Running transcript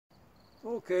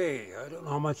Okay, I don't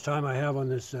know how much time I have on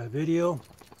this video.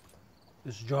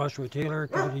 This is Joshua Taylor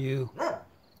coming to you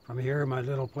from here, my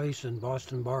little place in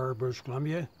Boston Bar, British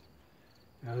Columbia.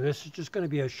 This is just going to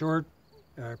be a short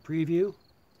preview.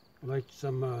 I'd like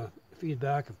some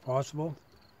feedback if possible,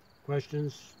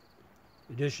 questions,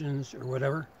 additions, or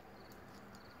whatever.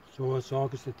 So it's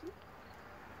August the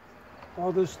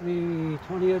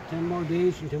 20th, 10 more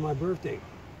days until my birthday.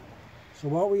 So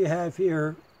what we have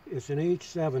here is an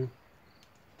H7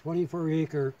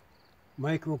 24-acre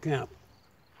micro camp.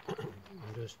 I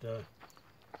just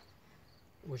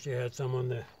wish I had someone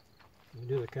to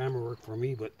do the camera work for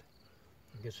me, but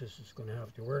I guess this is going to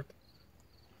have to work.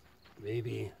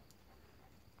 Maybe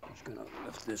I'm just going to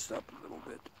lift this up a little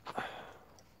bit.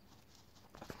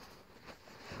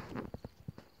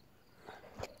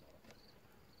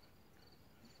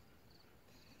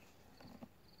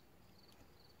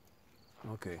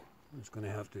 Okay, that's going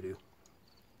to have to do.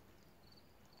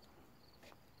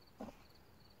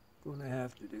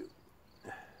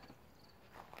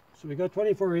 So we got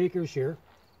 24 acres here,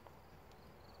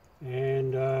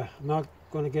 and I'm not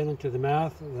going to get into the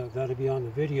math. That'll be on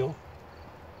the video.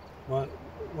 But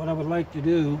what I would like to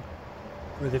do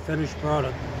for the finished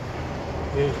product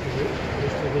is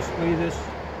to display this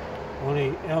on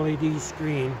a LED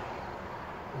screen,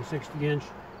 a 60-inch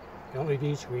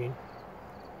LED screen,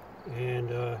 and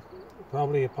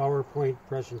probably a PowerPoint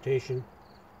presentation,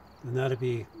 and that'll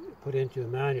be put into a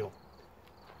manual.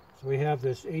 So we have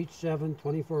this H7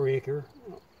 24-acre,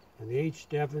 and the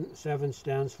H7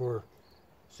 stands for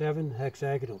 7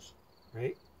 hexagonals,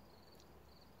 right?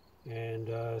 And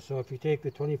so if you take the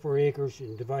 24 acres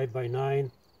and divide by 9,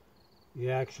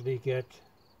 you actually get,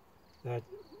 that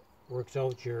works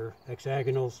out your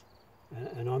hexagonals.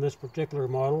 And on this particular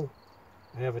model,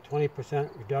 I have a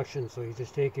 20% reduction, so you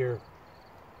just take your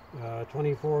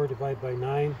 24 divided by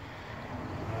 9,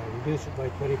 reduce it by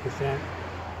 20%,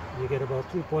 and you get about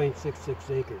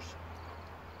 2.66 acres.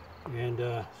 And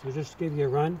so just to give you a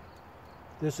run,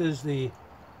 this is the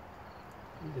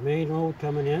main road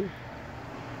coming in,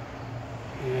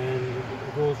 and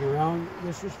it goes around.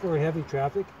 This is for heavy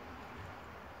traffic,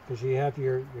 because you have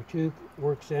your 2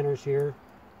 work centers here.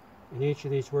 In each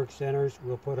of these work centers,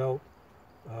 we'll put out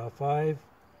 5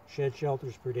 shed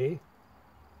shelters per day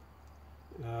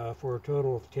for a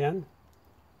total of 10.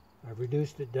 I've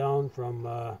reduced it down from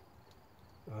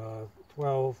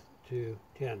 12 to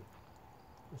 10.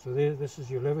 So this is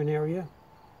your living area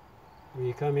where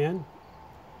you come in.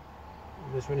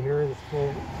 This one here is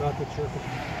full traffic circuit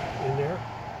in there.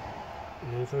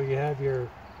 And so you have your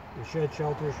shed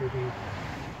shelters would be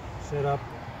set up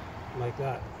like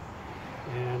that.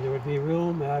 And there would be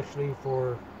room actually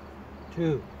for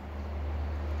 2.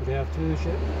 You'd have two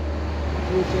shed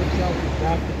shelters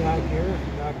back to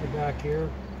back here,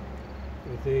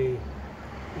 with the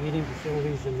eating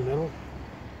facilities in the middle.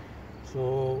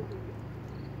 So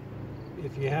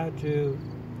if you had to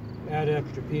add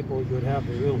extra people, you would have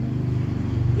the room.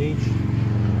 Each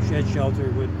shed shelter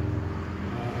would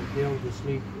be able to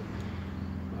sleep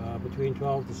between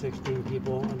 12 to 16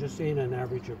 people. I'm just saying an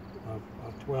average of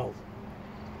 12.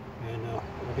 And it'll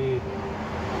be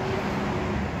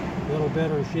a little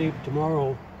better shape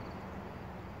tomorrow.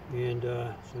 And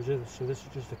so this is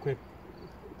just a quick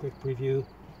preview.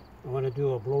 I want to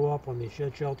do a blow up on the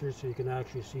shed shelters so you can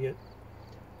actually see it,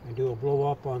 and do a blow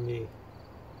up on these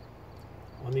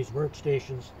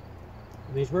workstations.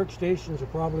 And these workstations will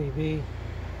probably be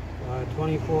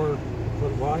 24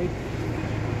 foot wide.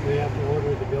 We have to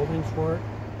order the buildings for it,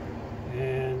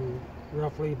 and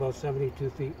roughly about 72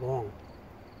 feet long.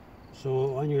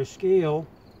 So on your scale,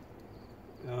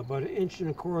 about 1.25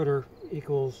 inches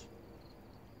equals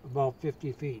about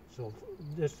 50 feet. So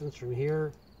distance from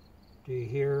here to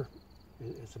here,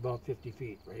 it's about 50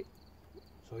 feet, right?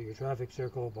 So your traffic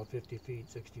circle, about 50 feet,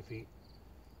 60 feet,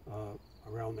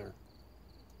 around there.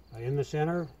 In the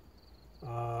center,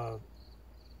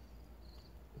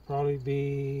 probably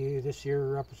be, this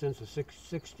here represents a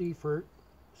 60-foot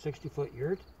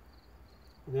yurt,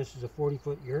 and this is a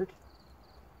 40-foot yurt.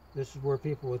 This is where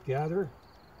people would gather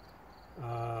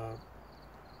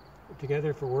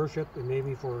together for worship, and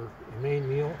maybe for a main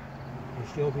meal, and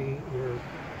still be your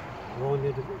own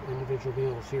individual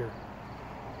meals here.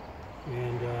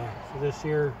 And so this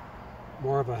here,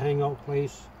 more of a hangout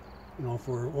place, you know,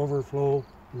 for overflow,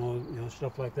 you know,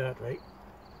 stuff like that, right?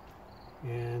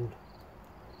 And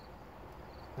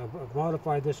I've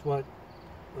modified this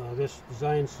this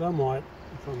design somewhat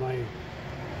from my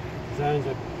designs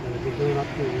that I've been doing up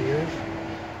through the years,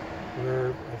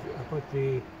 where I put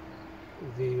the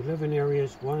living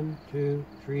areas 1, 2,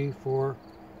 3, 4,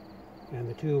 and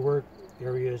the 2 work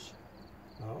areas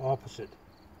opposite,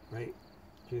 right,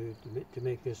 to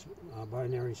make this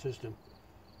binary system.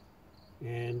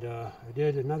 And I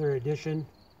did another addition.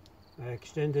 I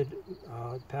extended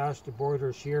past the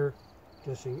borders here,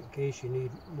 just in case you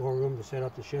need more room to set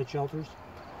up the shed shelters.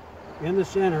 In the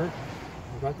center,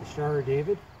 I've got the Star of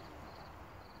David,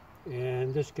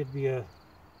 and this could be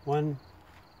one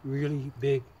really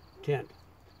big tent.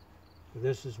 So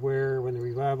this is where, when the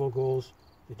revival goes,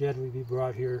 the dead will be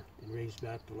brought here and raised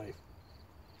back to life.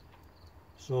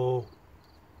 So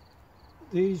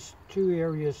these two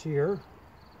areas here,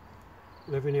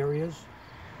 living areas,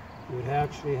 you would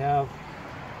actually have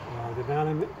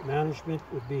the management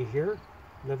would be here,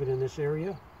 living in this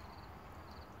area,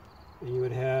 and you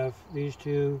would have these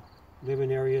two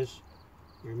living areas.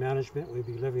 Your management would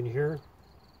be living here,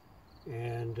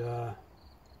 and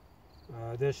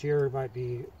this here might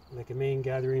be like a main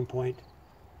gathering point,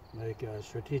 like a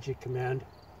strategic command.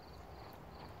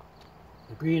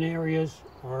 The green areas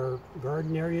are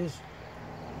garden areas.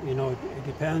 You know, it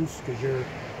depends, because you're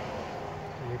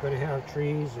going to have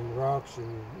trees and rocks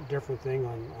and different thing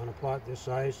on a plot this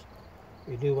size.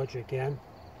 You do what you can.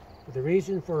 But the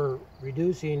reason for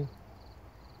reducing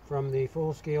from the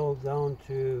full scale down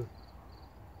to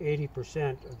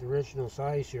 80% of the original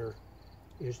size here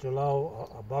is to allow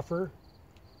a buffer.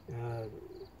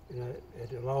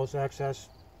 It allows access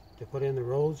to put in the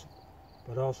roads,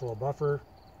 but also a buffer.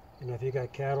 And if you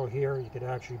got cattle here, you could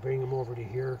actually bring them over to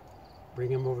here,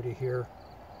 bring them over to here.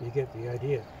 You get the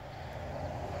idea.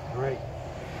 All right,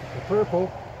 the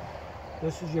purple,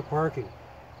 this is your parking.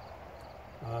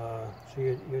 So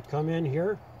you'd come in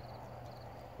here,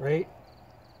 right?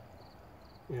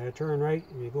 You turn right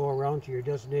and you go around to your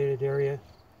designated area.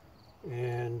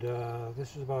 And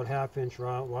this is about ½ inch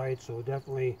wide, so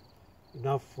definitely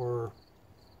enough for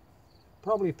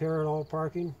probably parallel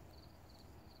parking,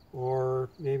 or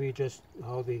maybe just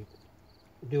how they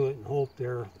do it in Hope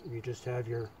there. You just have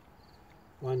your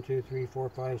 1, 2, 3, 4,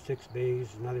 5, 6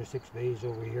 bays, another 6 bays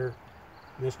over here.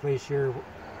 And this place here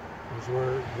is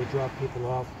where we drop people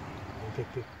off and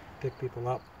pick people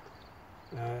up.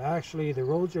 Actually, the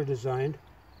roads are designed,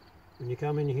 when you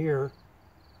come in here,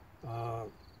 because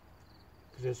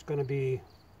it's going to be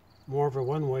more of a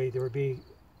one-way, there would be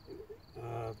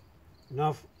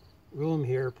enough room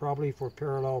here probably for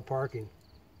parallel parking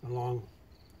along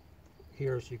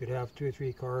here, so you could have 2 or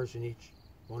 3 cars in each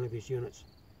one of these units.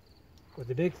 But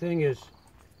the big thing is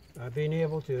being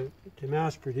able to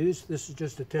mass produce. This is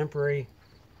just a temporary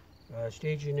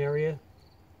staging area.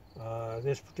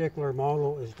 This particular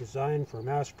model is designed for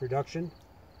mass production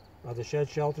of the shed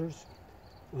shelters.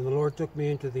 When the Lord took me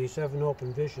into the 7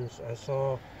 open visions, I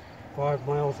saw 5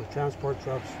 miles of transport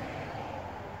trucks,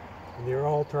 and they were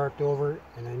all tarped over,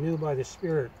 and I knew by the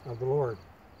Spirit of the Lord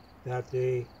that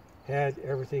they had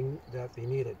everything that they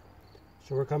needed.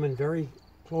 So we're coming very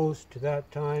close to that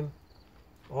time.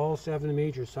 All 7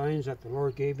 major signs that the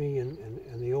Lord gave me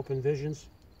in the open visions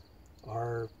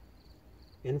are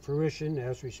in fruition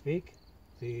as we speak.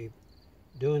 The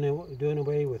doing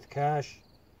away with cash,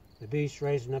 the beast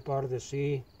rising up out of the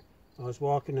sea. I was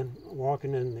walking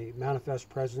in the manifest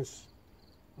presence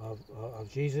of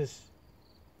Jesus.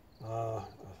 The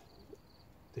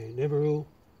Nibiru,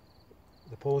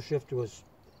 the pole shift was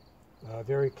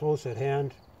very close at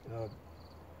hand.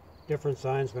 Different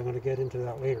signs, but I'm going to get into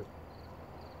that later.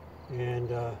 And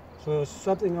so it's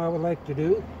something I would like to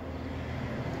do,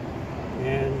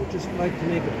 and would just like to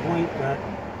make a point that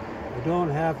I don't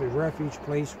have a refuge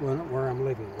place where I'm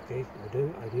living. Okay, I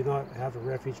do not have a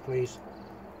refuge place.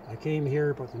 I came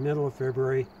here about the middle of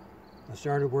February. I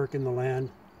started working the land.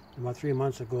 About 3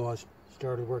 months ago, I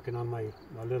started working on my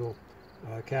little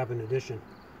cabin addition.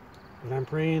 And I'm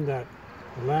praying that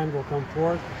the land will come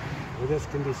forth where this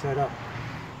can be set up.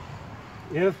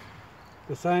 If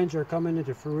the signs are coming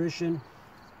into fruition,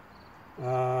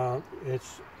 the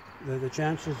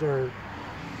chances are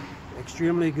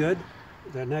extremely good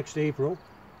that next April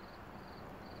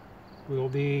will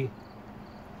be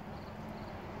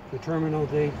the terminal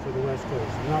date for the West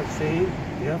Coast. I'm not saying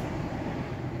if,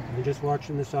 I'm just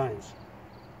watching the signs.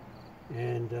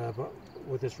 And but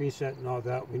with this reset and all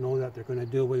that, we know that they're going to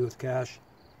do away with cash.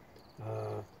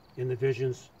 In the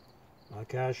visions,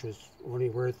 cash was only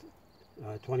worth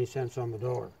 20 cents on the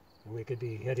dollar, and we could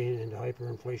be heading into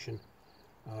hyperinflation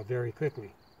very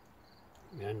quickly.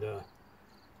 And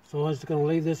so I was going to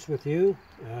leave this with you.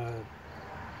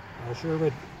 I sure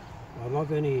would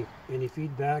love any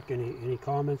feedback, any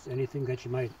comments, anything that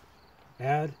you might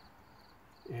add.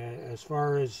 As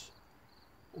far as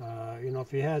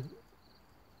if you had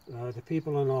the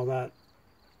people and all that,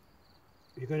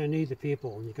 you're going to need the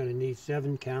people, and you're going to need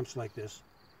 7 camps like this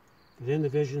within the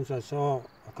visions I saw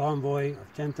a convoy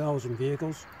of 10,000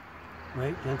 vehicles,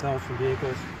 right? 10,000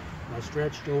 vehicles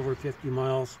stretched over 50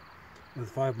 miles with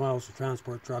 5 miles of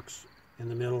transport trucks in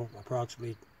the middle,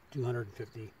 approximately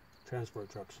 250 transport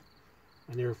trucks,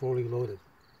 and they were fully loaded.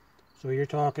 So you're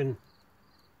talking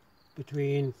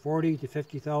between 40 to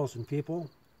 50,000 people.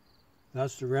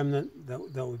 That's the remnant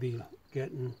that would be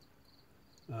getting,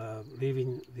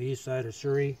 leaving the east side of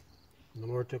Surrey. And the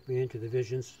Lord took me into the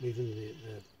visions, leaving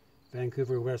the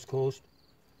Vancouver West Coast.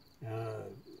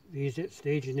 These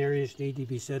staging areas need to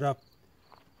be set up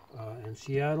in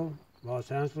Seattle,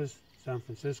 Los Angeles, San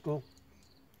Francisco,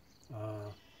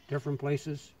 different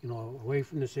places, away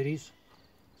from the cities.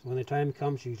 So when the time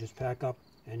comes, you just pack up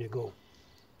and you go.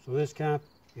 So this camp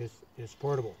is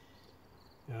portable.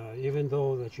 Even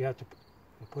though that you have to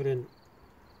put in,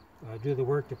 do the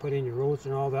work to put in your roads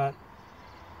and all that,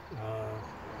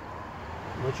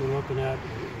 what you're looking at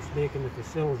is making the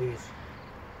facilities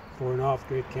for an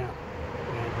off-grid camp.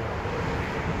 And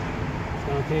it's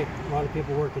going to take a lot of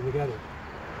people working together.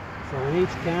 So in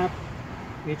each camp,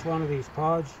 each one of these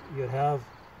pods, you'd have,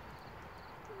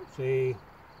 say,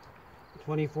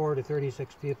 24 to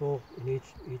 36 people in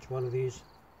each one of these.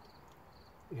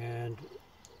 And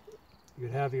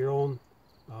you'd have your own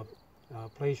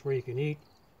place where you can eat.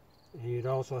 And you'd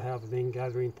also have the main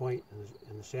gathering point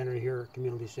in the center here,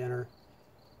 community center.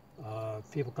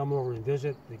 People come over and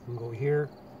visit, they can go here.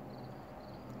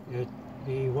 It'd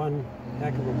be one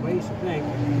heck of a place, I think.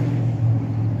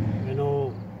 I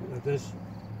know that this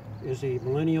is a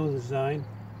millennial design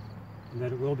and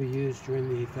that it will be used during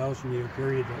the 1,000-year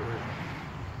period that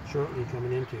we're shortly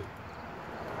coming into.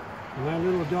 And my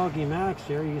little doggy Max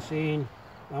there, he's saying,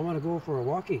 I want to go for a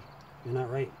walkie. You're not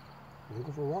right. You want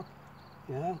to go for a walk?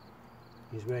 Yeah?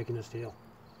 He's wagging his tail.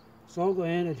 So I'll go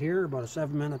in it here, about a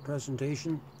 7-minute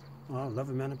presentation.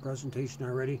 11-minute presentation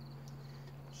already.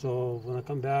 So when I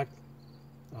come back,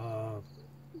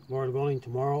 Lord willing,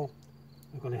 tomorrow,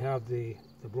 I'm going to have the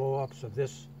blow-ups of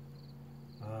this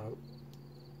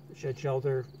shed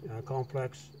shelter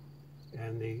complex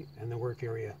and the work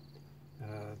area.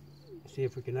 See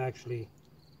if we can actually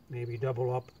maybe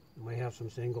double up. We might have some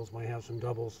singles, might have some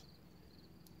doubles.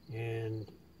 And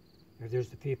if there's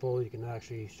the people, you can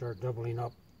actually start doubling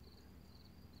up,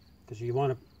 because you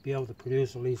want to be able to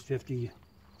produce at least 50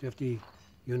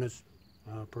 units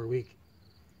per week.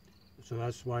 So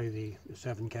that's why the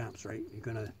 7 camps, right? You're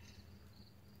gonna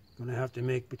have to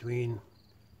make between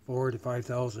 4,000 to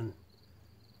 5,000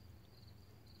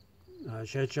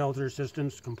 shed shelter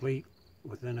systems complete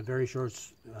within a very short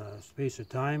space of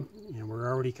time. And we're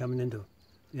already coming into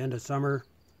the end of summer,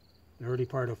 the early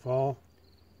part of fall.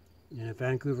 And if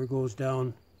Vancouver goes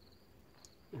down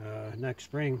next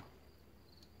spring,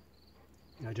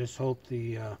 I just hope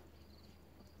the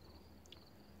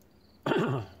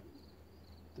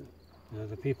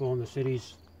people in the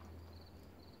cities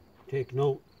take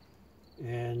note.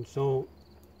 And so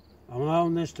I'm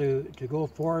allowing this to go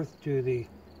forth to the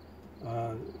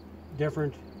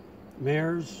different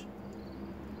mayors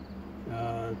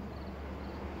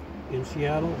in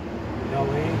Seattle,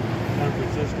 LA, San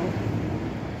Francisco.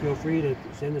 Feel free to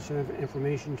send us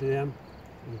information to them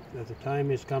that the time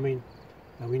is coming,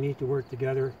 that we need to work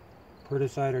together, put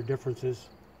aside our differences,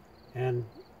 and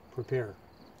prepare.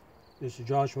 This is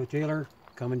Joshua Taylor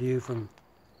coming to you from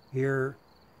here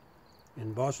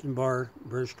in Boston Bar,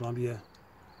 British Columbia,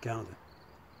 Canada.